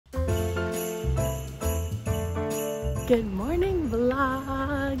Good morning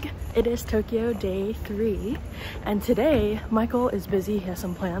vlog. It is Tokyo day 3 and today Michael is busy. He has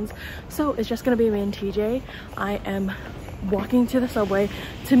some plans, so it's just gonna be me and TJ. I am walking to the subway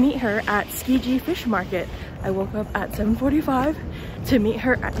to meet her at Tsukiji fish market. I woke up at 7:45 to meet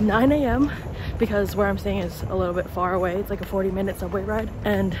her at 9 a.m. because where I'm staying is a little bit far away. It's like a 40-minute subway ride,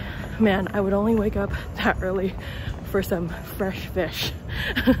 and man, I would only wake up that early for some fresh fish.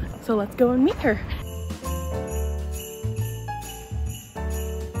 So let's go and meet her.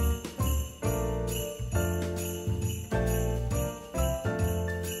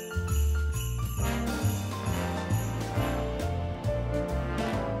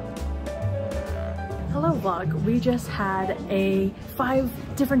 Hello vlog, we just had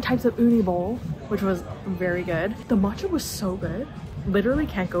 5 different types of uni bowl, which was very good. The matcha was so good. Literally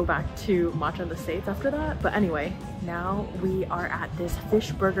can't go back to matcha in the States after that. But anyway, now we are at this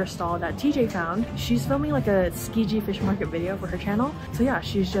fish burger stall that TJ found. She's filming like a Tsukiji fish market video for her channel. So yeah,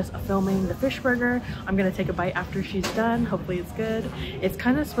 she's just filming the fish burger. I'm gonna take a bite after she's done. Hopefully it's good. It's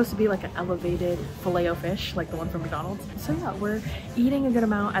kind of supposed to be like an elevated filet-o-fish, like the one from McDonald's. So yeah, we're eating a good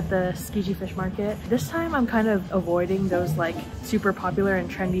amount at the Tsukiji fish market. This time I'm kind of avoiding those like super popular and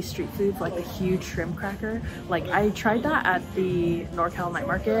trendy street foods like the huge shrimp cracker. Like I tried that at the NorCal night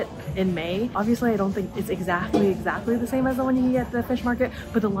market in May. Obviously I don't think it's exactly the same as the one you get at the fish market,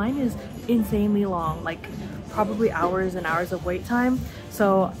 but the line is insanely long, like probably hours and hours of wait time.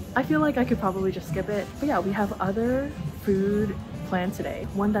 So I feel like I could probably just skip it. But yeah, we have other food planned today.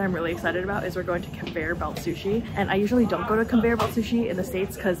 One that I'm really excited about is we're going to conveyor belt sushi, and I usually don't go to conveyor belt sushi in the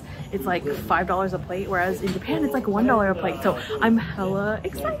States because it's like $5 a plate, whereas in Japan it's like $1 a plate. So I'm hella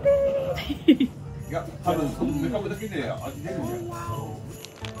excited.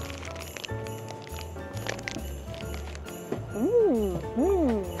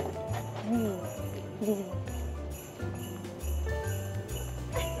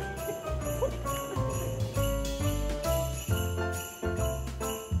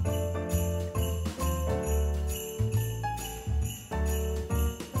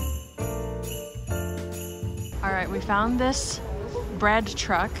 Alright, we found this bread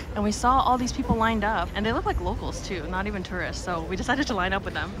truck and we saw all these people lined up, and they look like locals too, not even tourists, so we decided to line up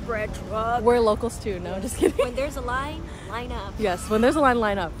with them. Bread truck. We're locals too, no, just kidding. When there's a line up. Yes, when there's a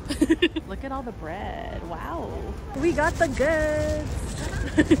line up. Look at all the bread. Wow. We got the goods.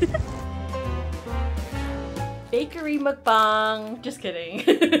 Bakery mukbang. Just kidding.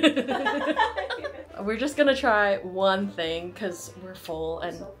 We're just gonna try one thing because we're full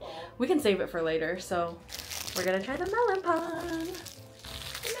and we can save it for later, so we're gonna try the melon pan.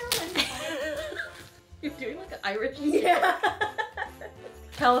 You're doing like an Irish, yeah.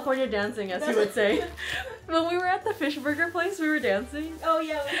 California dancing, as you would say. When we were at the fish burger place, we were dancing. Oh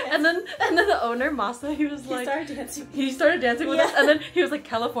yeah. And then the owner, Masa, he was like, he started dancing with us, and then he was like,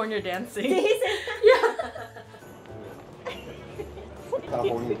 California dancing. Yeah.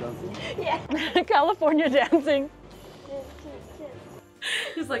 California dancing? Yeah. California dancing.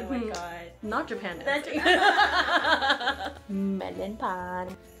 He's like, oh my god. Not Japan dancing. Melon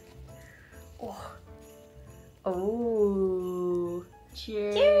pan. Oh. Oh.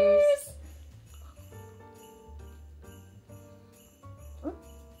 Cheers. Cheers.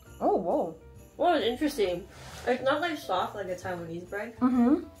 Oh, whoa. Well, it's interesting. It's not like soft like a Taiwanese bread.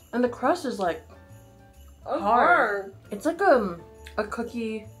 Mm-hmm. And the crust is like hard. It's like a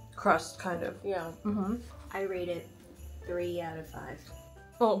cookie crust kind of. Yeah. Mm-hmm. I rate it 3 out of 5.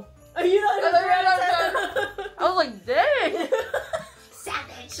 Oh. Are you not a 3 out of 10? I was like, dang.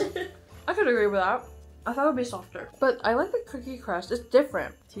 Savage. I could agree with that. I thought it would be softer. But I like the cookie crust. It's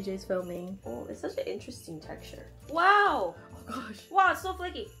different. TJ's filming. Oh, it's such an interesting texture. Wow. Oh gosh. Wow, it's so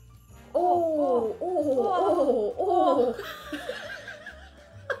flaky. Oh, oh, oh, oh.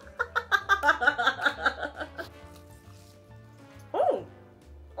 Oh.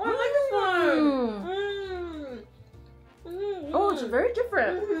 Oh, I like this one. Oh, it's very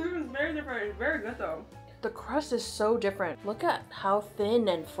different. Very different. It's very good though. The crust is so different. Look at how thin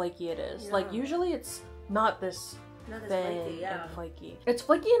and flaky it is. Yeah. Like usually it's not this Not as thin flaky, yeah. and flaky. It's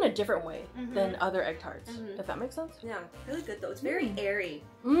flaky in a different way than other egg tarts, if that makes sense. Yeah, really good though. It's very airy.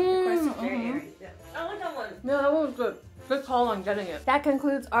 The crust is very airy. Yeah. I like that one. Yeah, that one was good. Good call on getting it. That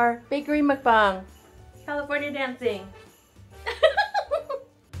concludes our bakery mukbang. California dancing.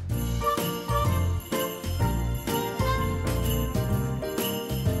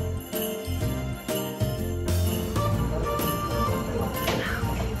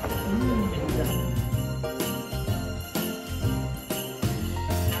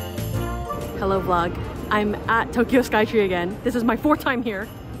 Hello vlog. I'm at Tokyo Skytree again. This is my 4th time here.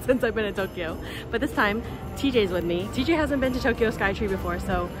 since I've been in Tokyo. But this time, TJ's with me. TJ hasn't been to Tokyo Skytree before,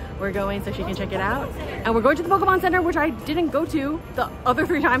 so we're going so she can check it out. And we're going to the Pokemon Center, which I didn't go to the other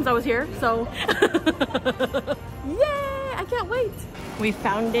 3 times I was here, so yay! I can't wait. We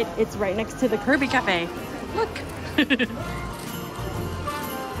found it. It's right next to the Kirby Cafe. Look.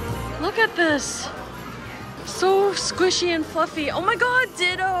 Look at this. So squishy and fluffy. Oh my god,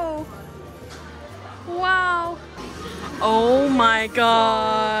 ditto. Wow. Oh my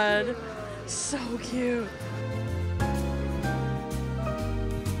god. So cute.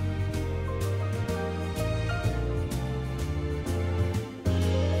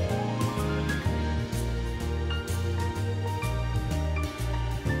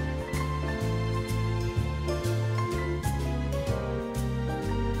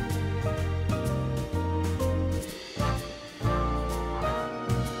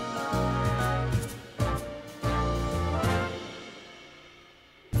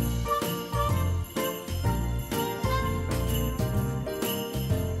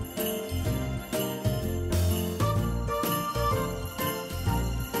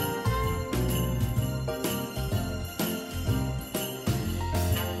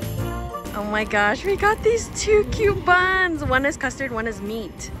 Oh my gosh, we got these 2 cute buns. One is custard, one is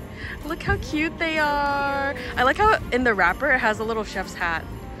meat. Look how cute they are. I like how in the wrapper it has a little chef's hat.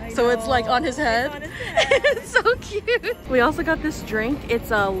 So it's like on his head. It's so cute. We also got this drink.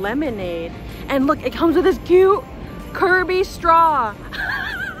 It's a lemonade. And look, it comes with this cute Kirby straw.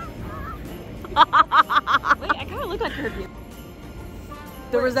 Wait, I kind of look like Kirby.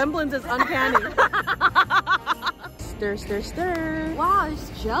 The resemblance is uncanny. Stir, stir, stir. Wow, it's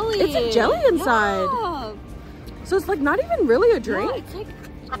jelly. It's a jelly inside. Yeah. So it's like not even really a drink. Yeah, it's like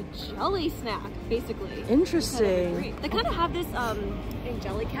a jelly snack, basically. Interesting. They kind of have this in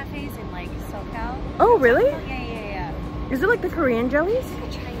jelly cafes in like SoCal. Oh, really? Yeah. Is it like the Korean jellies? It's like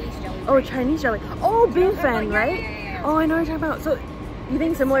a Chinese jelly. Oh, Chinese jelly. Oh, Beefan, right? Yeah. Oh, I know what you're talking about. So you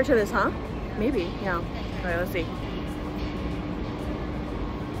think similar to this, huh? Maybe, yeah. All right, let's see.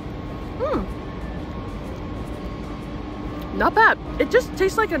 Not bad. It just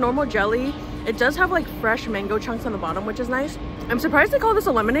tastes like a normal jelly. It does have like fresh mango chunks on the bottom, which is nice. I'm surprised they call this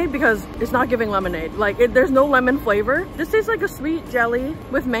a lemonade because it's not giving lemonade. Like there's no lemon flavor. This tastes like a sweet jelly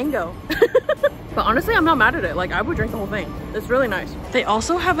with mango. But honestly, I'm not mad at it. Like I would drink the whole thing. It's really nice. They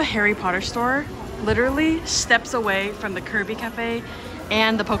also have a Harry Potter store, literally steps away from the Kirby Cafe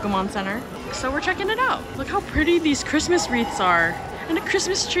and the Pokemon Center. So we're checking it out. Look how pretty these Christmas wreaths are. And a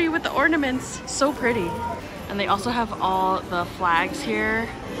Christmas tree with the ornaments. So pretty. And they also have all the flags here.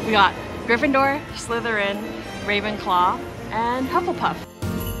 We got Gryffindor, Slytherin, Ravenclaw, and Hufflepuff.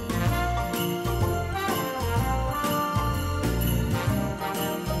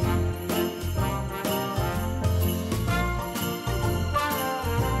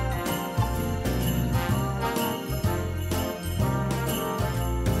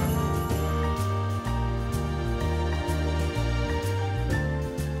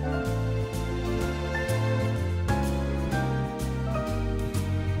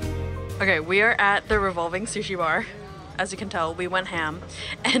 Okay, we are at the revolving sushi bar. As you can tell, we went ham.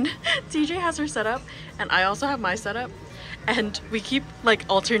 And TJ has her setup, and I also have my setup. And we keep like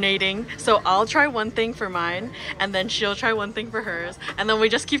alternating. So I'll try one thing for mine, and then she'll try one thing for hers. And then we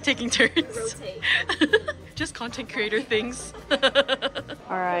just keep taking turns. Just content creator things.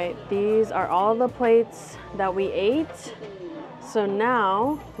 Alright, these are all the plates that we ate. So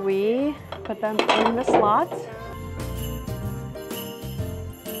now we put them in the slots.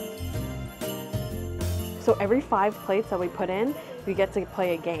 So every 5 plates that we put in, we get to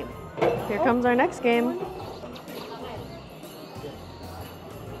play a game. Here comes our next game.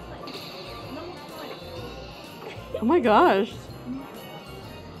 Oh my gosh.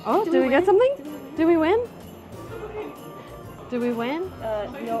 Oh, did we get something? Did we win? Did we win?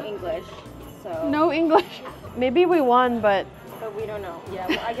 No English, so. No English. Maybe we won, but we don't know. Yeah,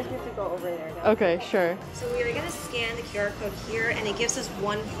 well, I guess we have to go over there. Okay, sure. So we are gonna scan the QR code here, and it gives us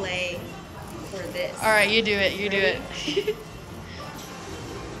 1 play for this. All right, you do it. You do it.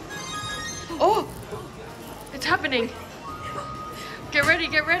 Oh, it's happening. Get ready.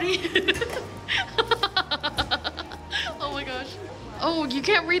 Get ready. Oh my gosh. Oh, you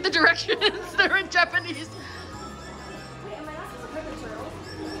can't read the directions. They're in Japanese. Wait, am I not supposed to put the turtles?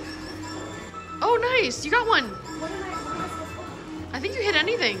 Oh, nice. You got one. What am I supposed to? I think you hit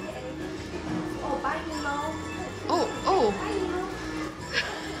anything. Oh, bye, Nemo. Oh. Bye, Nemo.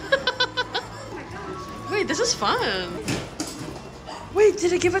 Wait, this is fun. Wait,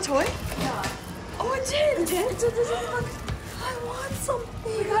 did it give a toy? Yeah. Oh, it did. It did? I want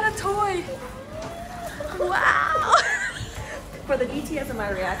something. We got a toy. Wow. For the BTS of my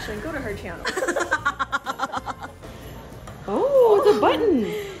reaction, go to her channel. Oh, it's a button.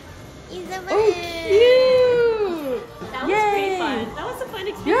 It's a button. Oh, cute. That was pretty fun. That was a fun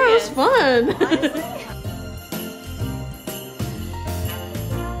experience. Yeah, it was fun. Honestly.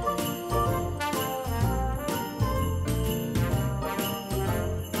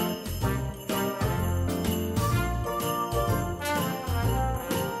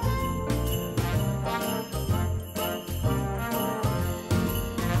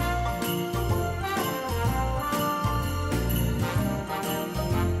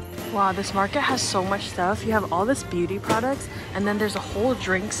 Wow, this market has so much stuff. You have all this beauty products, and then there's a whole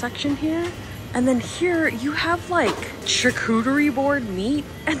drink section here. And then here you have like charcuterie board meat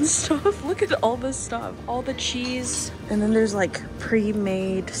and stuff. Look at all this stuff, all the cheese. And then there's like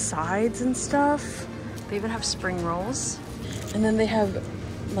pre-made sides and stuff. They even have spring rolls. And then they have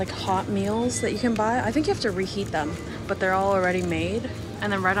like hot meals that you can buy. I think you have to reheat them, but they're all already made.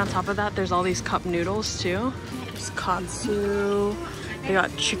 And then right on top of that, there's all these cup noodles too. There's katsu. They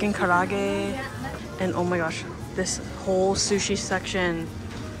got chicken karage, and oh my gosh, this whole sushi section.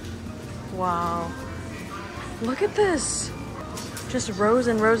 Wow. Look at this. Just rows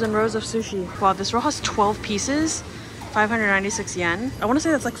and rows and rows of sushi. Wow, this roll has 12 pieces, 596 yen. I want to say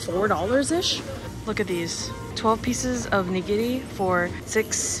that's like $4-ish. Look at these. 12 pieces of nigiri for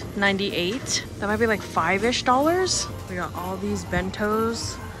 $6.98. That might be like $5-ish. We got all these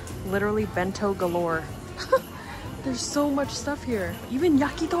bentos. Literally bento galore. There's so much stuff here. Even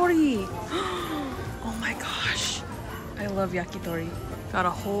yakitori. Oh my gosh. I love yakitori. Got a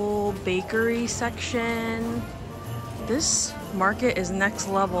whole bakery section. This market is next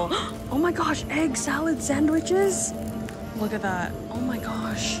level. Oh my gosh, egg salad sandwiches. Look at that. Oh my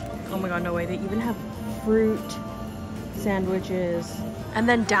gosh. Oh my god, no way. They even have fruit sandwiches. And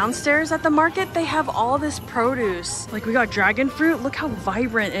then downstairs at the market, they have all this produce. Like we got dragon fruit, look how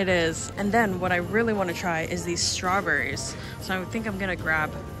vibrant it is. And then what I really want to try is these strawberries. So I think I'm gonna grab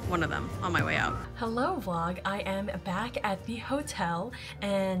one of them on my way out. Hello vlog, I am back at the hotel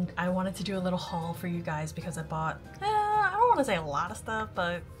and I wanted to do a little haul for you guys because I bought, I don't want to say a lot of stuff,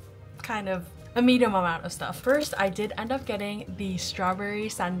 but kind of a medium amount of stuff. First, I did end up getting the strawberry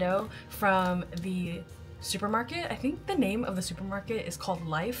sando from the supermarket. I think the name of the supermarket is called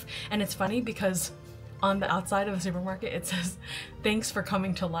Life, and it's funny because on the outside of the supermarket it says thanks for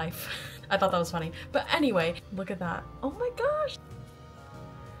coming to life. I thought that was funny, but anyway, look at that. Oh my gosh.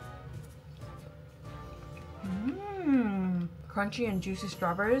 Crunchy and juicy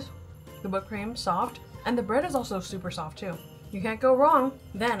strawberries, the whipped cream soft, and the bread is also super soft too. You can't go wrong.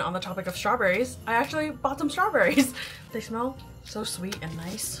 Then on the topic of strawberries, I actually bought some strawberries. They smell so sweet and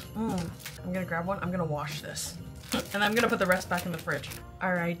nice. I'm gonna grab one. I'm gonna wash this. And I'm gonna put the rest back in the fridge.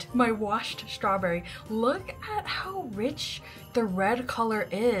 All right, my washed strawberry. Look at how rich the red color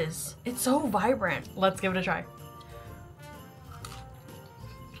is. It's so vibrant. Let's give it a try.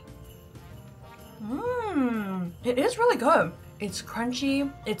 It is really good. It's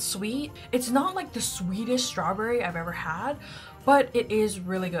crunchy, it's sweet. It's not like the sweetest strawberry I've ever had, but it is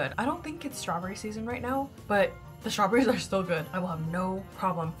really good. I don't think it's strawberry season right now, but the strawberries are still good. I will have no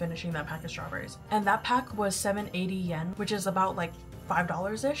problem finishing that pack of strawberries. And that pack was 780 yen, which is about like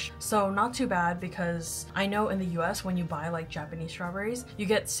 $5-ish. So not too bad because I know in the US when you buy like Japanese strawberries, you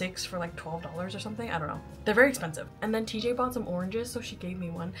get 6 for like $12 or something. I don't know. They're very expensive. And then TJ bought some oranges, so she gave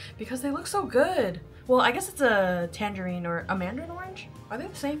me one because they look so good. Well, I guess it's a tangerine or a mandarin orange. Are they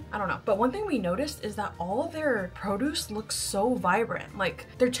the same? I don't know. But one thing we noticed is that all of their produce looks so vibrant. Like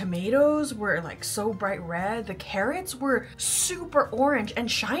their tomatoes were like so bright red. The carrots were super orange and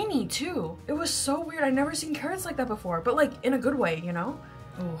shiny too. It was so weird. I've never seen carrots like that before, but like in a good way, you know?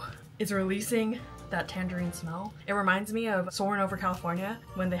 Ooh, it's releasing that tangerine smell. It reminds me of Soarin' Over California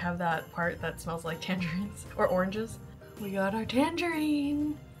when they have that part that smells like tangerines or oranges. We got our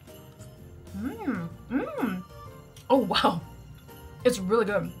tangerine. Oh wow. It's really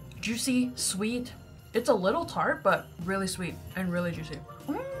good. Juicy, sweet. It's a little tart, but really sweet and really juicy.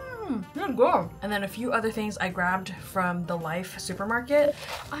 Good go. And then a few other things I grabbed from the Life supermarket.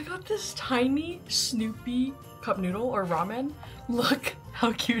 I got this tiny Snoopy cup noodle or ramen. Look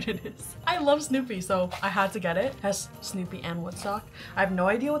how cute it is. I love Snoopy, so I had to get it. It has Snoopy and Woodstock. I have no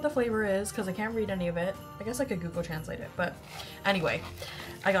idea what the flavor is because I can't read any of it. I guess I could Google translate it, but anyway,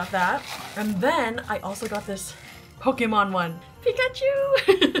 I got that. And then I also got this Pokemon one.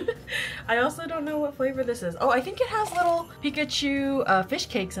 Pikachu! I also don't know what flavor this is. Oh, I think it has little Pikachu fish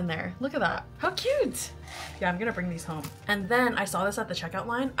cakes in there. Look at that. How cute! Yeah, I'm gonna bring these home. And then I saw this at the checkout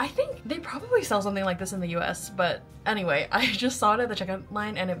line. I think they probably sell something like this in the US, but anyway, I just saw it at the checkout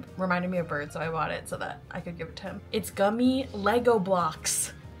line and it reminded me of Bird, so I bought it so that I could give it to him. It's gummy Lego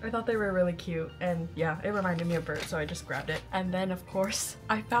blocks. I thought they were really cute, and yeah, it reminded me of Bird, so I just grabbed it. And then of course,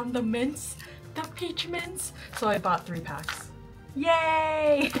 I found the mints, the peach mints, so I bought 3 packs.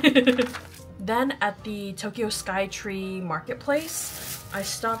 Yay! Then at the Tokyo Skytree marketplace, I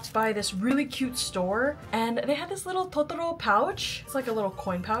stopped by this really cute store and they had this little Totoro pouch. It's like a little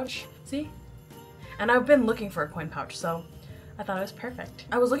coin pouch, see? And I've been looking for a coin pouch, so I thought it was perfect.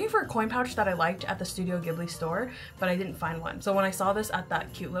 I was looking for a coin pouch that I liked at the Studio Ghibli store, but I didn't find one. So when I saw this at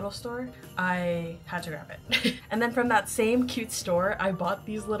that cute little store, I had to grab it. And then from that same cute store, I bought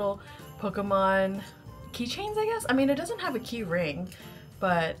these little Pokemon keychains, I guess? I mean, it doesn't have a key ring,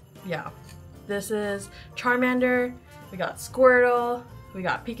 but yeah. This is Charmander, we got Squirtle, we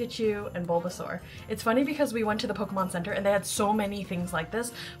got Pikachu, and Bulbasaur. It's funny because we went to the Pokemon Center and they had so many things like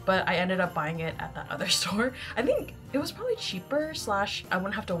this, but I ended up buying it at that other store. I think it was probably cheaper / I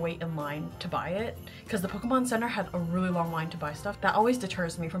wouldn't have to wait in line to buy it because the Pokemon Center had a really long line to buy stuff. That always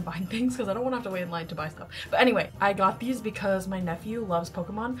deters me from buying things because I don't want to have to wait in line to buy stuff. But anyway, I got these because my nephew loves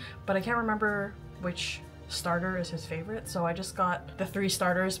Pokemon, but I can't remember which starter is his favorite, so I just got the 3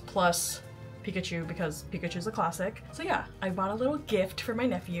 starters plus Pikachu because Pikachu's a classic. So yeah, I bought a little gift for my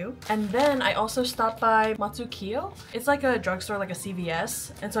nephew. And then I also stopped by Matsukio. It's like a drugstore, like a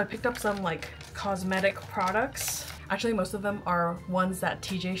CVS. And so I picked up some like cosmetic products. Actually, most of them are ones that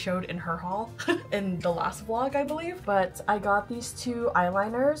TJ showed in her haul in the last vlog, I believe. But I got these 2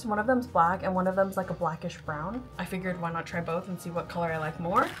 eyeliners. One of them's black and one of them's like a blackish brown. I figured why not try both and see what color I like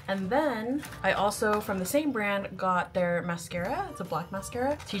more. And then I also, from the same brand, got their mascara. It's a black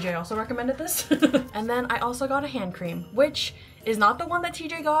mascara. TJ also recommended this. And then I also got a hand cream, which is not the one that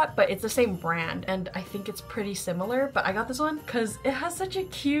TJ got, but it's the same brand and I think it's pretty similar. But I got this one because it has such a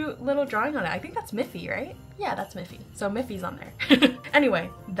cute little drawing on it. I think that's Miffy, right? Yeah, that's Miffy. So Miffy's on there. Anyway,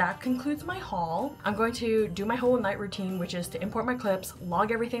 that concludes my haul. I'm going to do my whole night routine, which is to import my clips,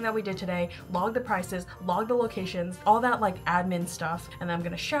 log everything that we did today, log the prices, log the locations, all that like admin stuff. And then I'm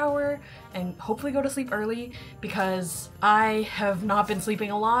gonna shower and hopefully go to sleep early because I have not been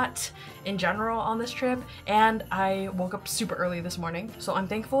sleeping a lot in general on this trip and I woke up super early this morning. So I'm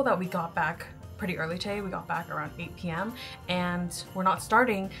thankful that we got back pretty early today. We got back around 8 p.m. and we're not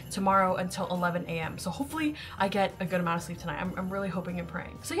starting tomorrow until 11 a.m. So hopefully I get a good amount of sleep tonight. I'm really hoping and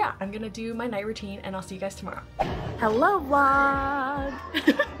praying. So yeah, I'm gonna do my night routine and I'll see you guys tomorrow. Hello vlog!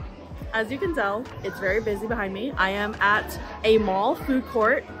 As you can tell, it's very busy behind me. I am at a mall food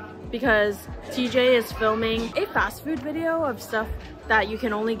court because TJ is filming a fast food video of stuff that you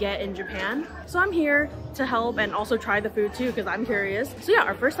can only get in Japan. So I'm here to help and also try the food too because I'm curious. So yeah,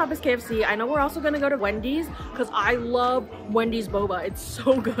 our first stop is KFC. I know we're also gonna go to Wendy's because I love Wendy's boba. It's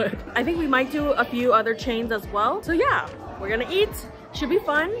so good. I think we might do a few other chains as well. So yeah, we're gonna eat. Should be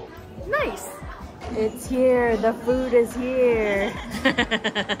fun. Nice. It's here. The food is here.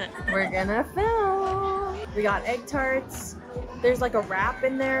 We're gonna film. We got egg tarts. There's like a wrap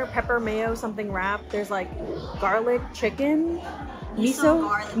in there, pepper mayo something wrap. There's like garlic chicken,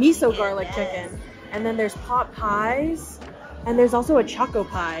 miso garlic chicken. And then there's pot pies. And there's also a choco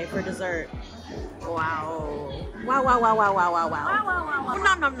pie for dessert. Wow. Wow, wow, wow, wow, wow, wow, wow.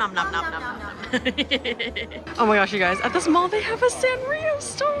 Nom, nom, nom, nom, nom, nom, nom. Oh my gosh, you guys. At this mall, they have a Sanrio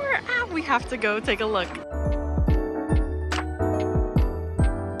store. Ah, we have to go take a look.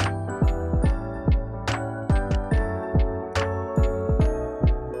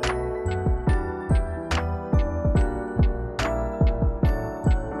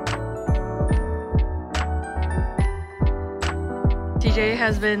 TJ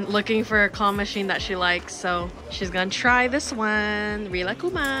has been looking for a claw machine that she likes, so she's gonna try this one.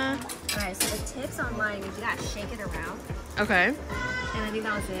 Rilakuma. Alright, so the tips online is you gotta shake it around. Okay. And I think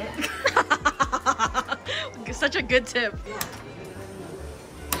that was it. Such a good tip. Yeah.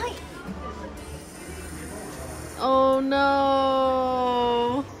 Oh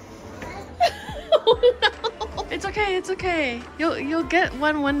no. Oh no. It's okay, it's okay. You'll get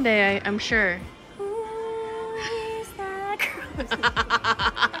one day, I'm sure.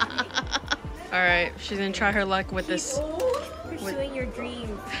 Alright, she's gonna try her luck with this. Pursuing your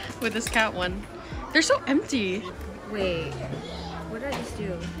dreams. With this cat one. They're so empty. Wait, what did I just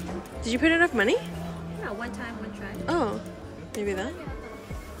do? Did you put enough money? Yeah, one time, one try. Oh, maybe that?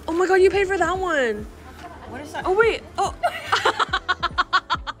 Oh my god, you paid for that one! What is that? Oh wait! Oh!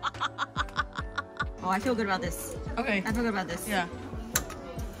 Oh, I feel good about this. Okay. I forgot about this. Yeah.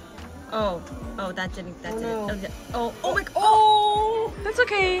 Oh, that didn't. no. Oh my god. Oh, that's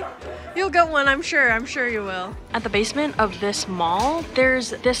okay. You'll get one, I'm sure. I'm sure you will. At the basement of this mall, there's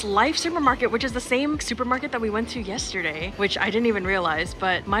this Life supermarket, which is the same supermarket that we went to yesterday, which I didn't even realize.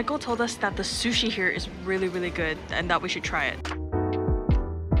 But Michael told us that the sushi here is really, really good and that we should try it.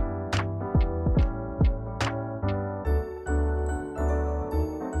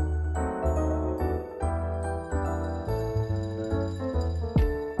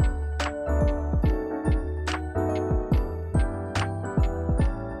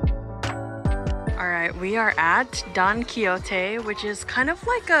 We are at Don Quixote, which is kind of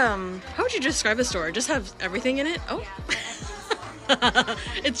like how would you describe the store? Just have everything in it? Oh.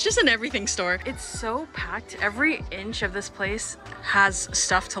 It's just an everything store. It's so packed. Every inch of this place has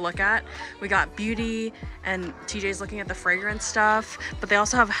stuff to look at. We got beauty, and TJ's looking at the fragrance stuff, but they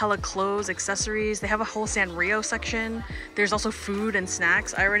also have hella clothes, accessories. They have a whole Sanrio section. There's also food and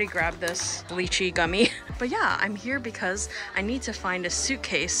snacks. I already grabbed this lychee gummy. But yeah, I'm here because I need to find a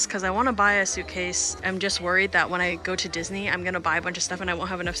suitcase because I want to buy a suitcase. I'm just worried that when I go to Disney, I'm gonna buy a bunch of stuff and I won't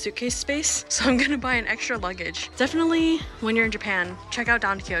have enough suitcase space. So I'm gonna buy an extra luggage. Definitely when you're in Japan, check out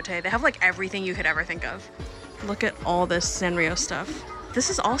Don Quixote. They have like everything you could ever think of. Look at all this Sanrio stuff. This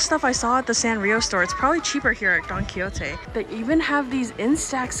is all stuff I saw at the Sanrio store. It's probably cheaper here at Don Quixote. They even have these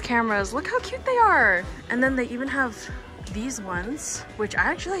Instax cameras. Look how cute they are. And then they even have these ones, which I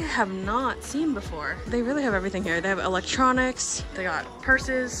actually have not seen before. They really have everything here. They have electronics, they got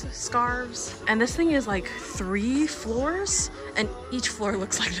purses, scarves, and this thing is like 3 floors, and each floor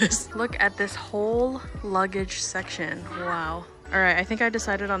looks like this. Look at this whole luggage section. Wow. All right, I think I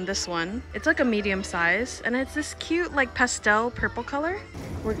decided on this one. It's like a medium size, and it's this cute like pastel purple color.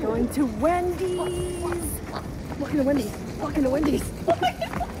 We're going to Wendy's. Walking to Wendy's. Walking to Wendy's.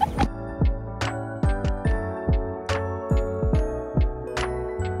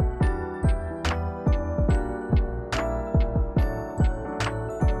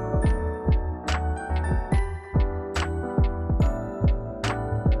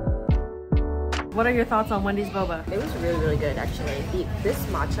 What are your thoughts on Wendy's boba? It was really, really good actually. This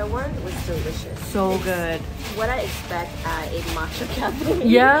matcha one was delicious. So good. What I expect at a matcha cafe.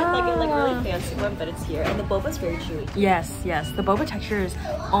 Yeah. like a really fancy one, but it's here. And the boba's very chewy. Yes, yes. The boba texture is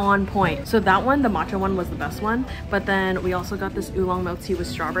on point. So that one, the matcha one, was the best one. But then we also got this oolong milk tea with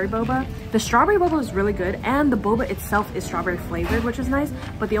strawberry boba. The strawberry boba is really good, and the boba itself is strawberry flavored, which is nice.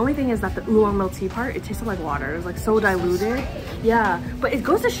 But the only thing is that the oolong milk tea part, it tasted like water. It was like so diluted. Yeah, but it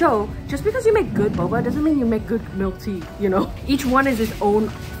goes to show, just because you make good boba doesn't mean you make good milk tea, you know? Each one is its own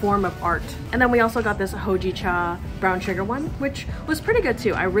form of art. And then we also got this hojicha brown sugar one, which was pretty good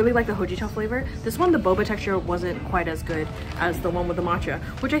too. I really like the hojicha flavor. This one, the boba texture wasn't quite as good as the one with the matcha,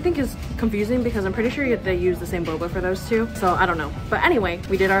 which I think is confusing because I'm pretty sure they use the same boba for those two. So I don't know. But anyway,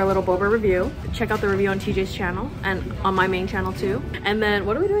 we did our little boba review. Check out the review on TJ's channel and on my main channel too. And then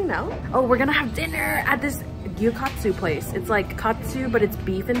what are we doing now? Oh, we're gonna have dinner at this gyukatsu place. It's like katsu, but it's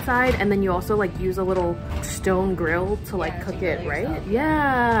beef inside, and then you also like use a little stone grill to like cook it, right?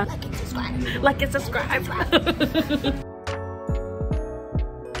 Yeah. Like and subscribe. Like and subscribe.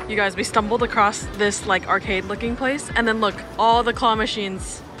 You guys, we stumbled across this like arcade looking place, and then look, all the claw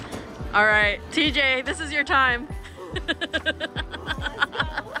machines. All right, TJ, this is your time.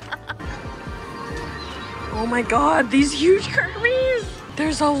 Oh my god, these huge Kirby's!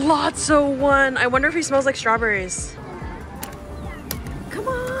 There's a Lotso one. I wonder if he smells like strawberries. Come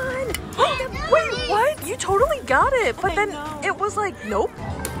on! Wait, what? You totally got it, but then it was like, nope.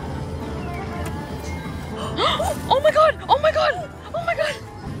 Oh my god! Oh my god! Oh my god!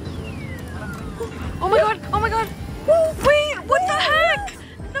 Oh my god! Oh my god! Wait, what the heck?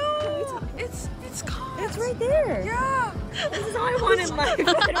 No! It's caught. It's right there. Yeah. This is all I want in life.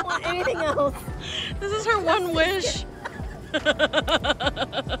 I don't want anything else. This is her one wish. Oh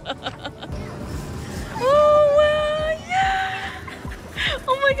wow, yeah!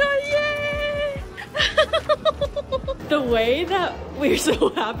 Oh my god, yay! The way that we're so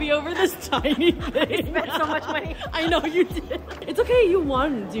happy over this tiny thing. I spent so much money. I know you did. It's okay, you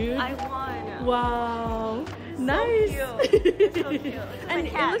won, dude. I won. Wow. Nice. So cute. It's so cute. And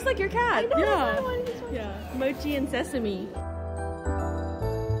it looks like your cat. I know, yeah. I wanted this one. Yeah. Mochi and sesame.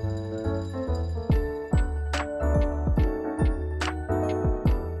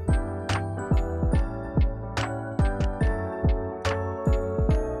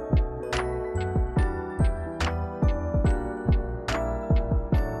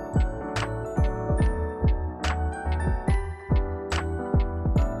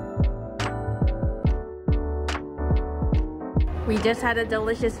 We just had a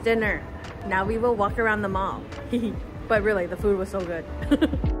delicious dinner. Now we will walk around the mall. But really, the food was so good.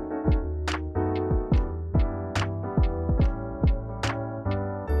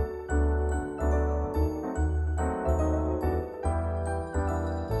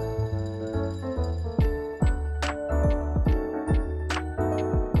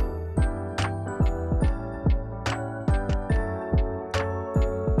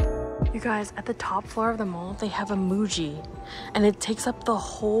 Guys, at the top floor of the mall they have a Muji and it takes up the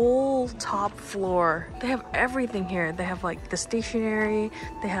whole top floor. They have everything here. They have like the stationery,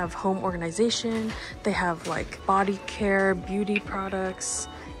 they have home organization, they have like body care, beauty products,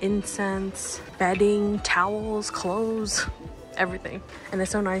 incense, bedding, towels, clothes, everything. And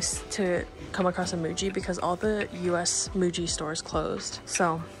it's so nice to come across a Muji because all the US Muji stores closed,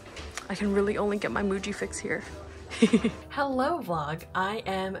 so I can really only get my Muji fix here. Hello vlog, I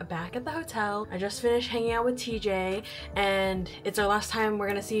am back at the hotel. I just finished hanging out with TJ and it's our last time we're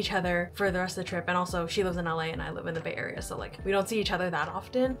gonna see each other for the rest of the trip, and also she lives in LA and I live in the Bay Area, so like we don't see each other that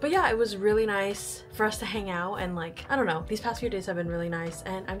often. But yeah, it was really nice for us to hang out and like, I don't know, these past few days have been really nice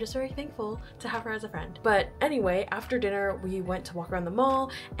and I'm just very thankful to have her as a friend. But anyway, after dinner we went to walk around the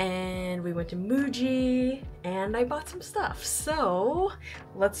mall and we went to Muji and I bought some stuff. So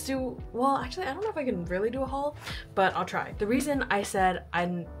let's do, well actually I don't know if I can really do a haul, but I'll try. The reason I said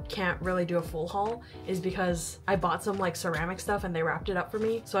I can't really do a full haul is because I bought some like ceramic stuff and they wrapped it up for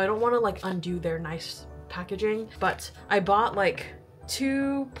me, so I don't want to like undo their nice packaging. But I bought like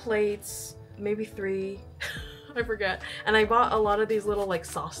 2 plates, maybe 3 I forget, and I bought a lot of these little like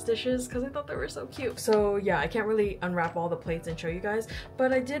sauce dishes because I thought they were so cute. So yeah, I can't really unwrap all the plates and show you guys,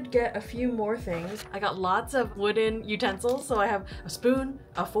 but I did get a few more things. I got lots of wooden utensils, so I have a spoon,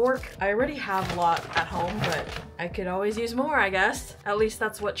 a fork. I already have a lot at home, but I could always use more, I guess. At least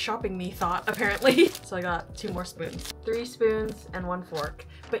that's what shopping me thought, apparently. So I got 2 more spoons, 3 spoons and 1 fork,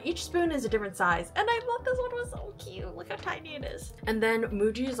 but each spoon is a different size, and I thought this one was so cute. Look how tiny it is. And then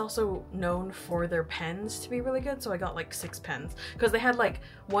Muji is also known for their pens to be really good, so I got like 6 pens because they had like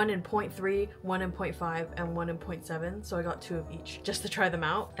 1 in 0.3, 1 in 0.5, and 1 in 0.7, so I got 2 of each just to try them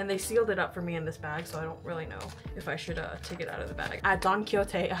out. And they sealed it up for me in this bag, so I don't really know if I should take it out of the bag. At Don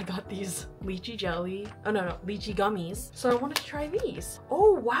Quixote I got these lychee jelly, oh no, lychee gummies, so I wanted to try these.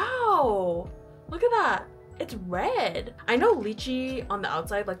 Oh wow, look at that. It's red. I know lychee on the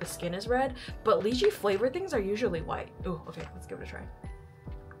outside, like the skin is red, but lychee flavored things are usually white. Oh, okay, let's give it a try.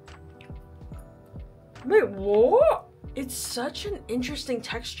 Wait, what? It's such an interesting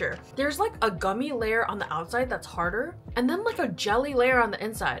texture. There's like a gummy layer on the outside that's harder, and then like a jelly layer on the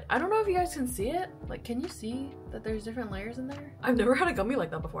inside. I don't know if you guys can see it. Like, can you see that there's different layers in there? I've never had a gummy like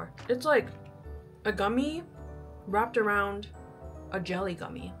that before. It's like a gummy wrapped around a jelly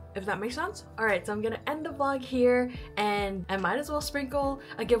gummy, if that makes sense. All right, so I'm gonna end the vlog here, and I might as well sprinkle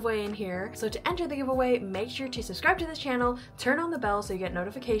a giveaway in here. So to enter the giveaway, make sure to subscribe to this channel, turn on the bell so you get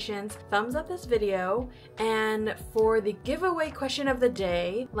notifications, thumbs up this video, and for the giveaway question of the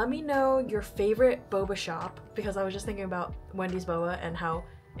day, let me know your favorite boba shop, because I was just thinking about Wendy's boba and how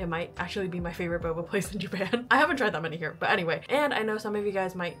it might actually be my favorite boba place in Japan. I haven't tried that many here, but anyway. And I know some of you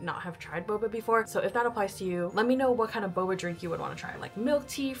guys might not have tried boba before, so if that applies to you, let me know what kind of boba drink you would want to try, like milk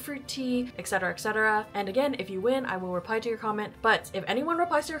tea, fruit tea, etc, etc. And again, if you win, I will reply to your comment. But if anyone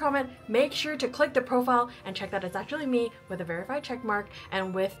replies to your comment, make sure to click the profile and check that it's actually me with a verified check mark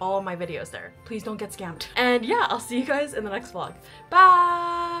and with all of my videos there. Please don't get scammed. And yeah, I'll see you guys in the next vlog.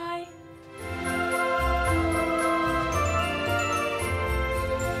 Bye!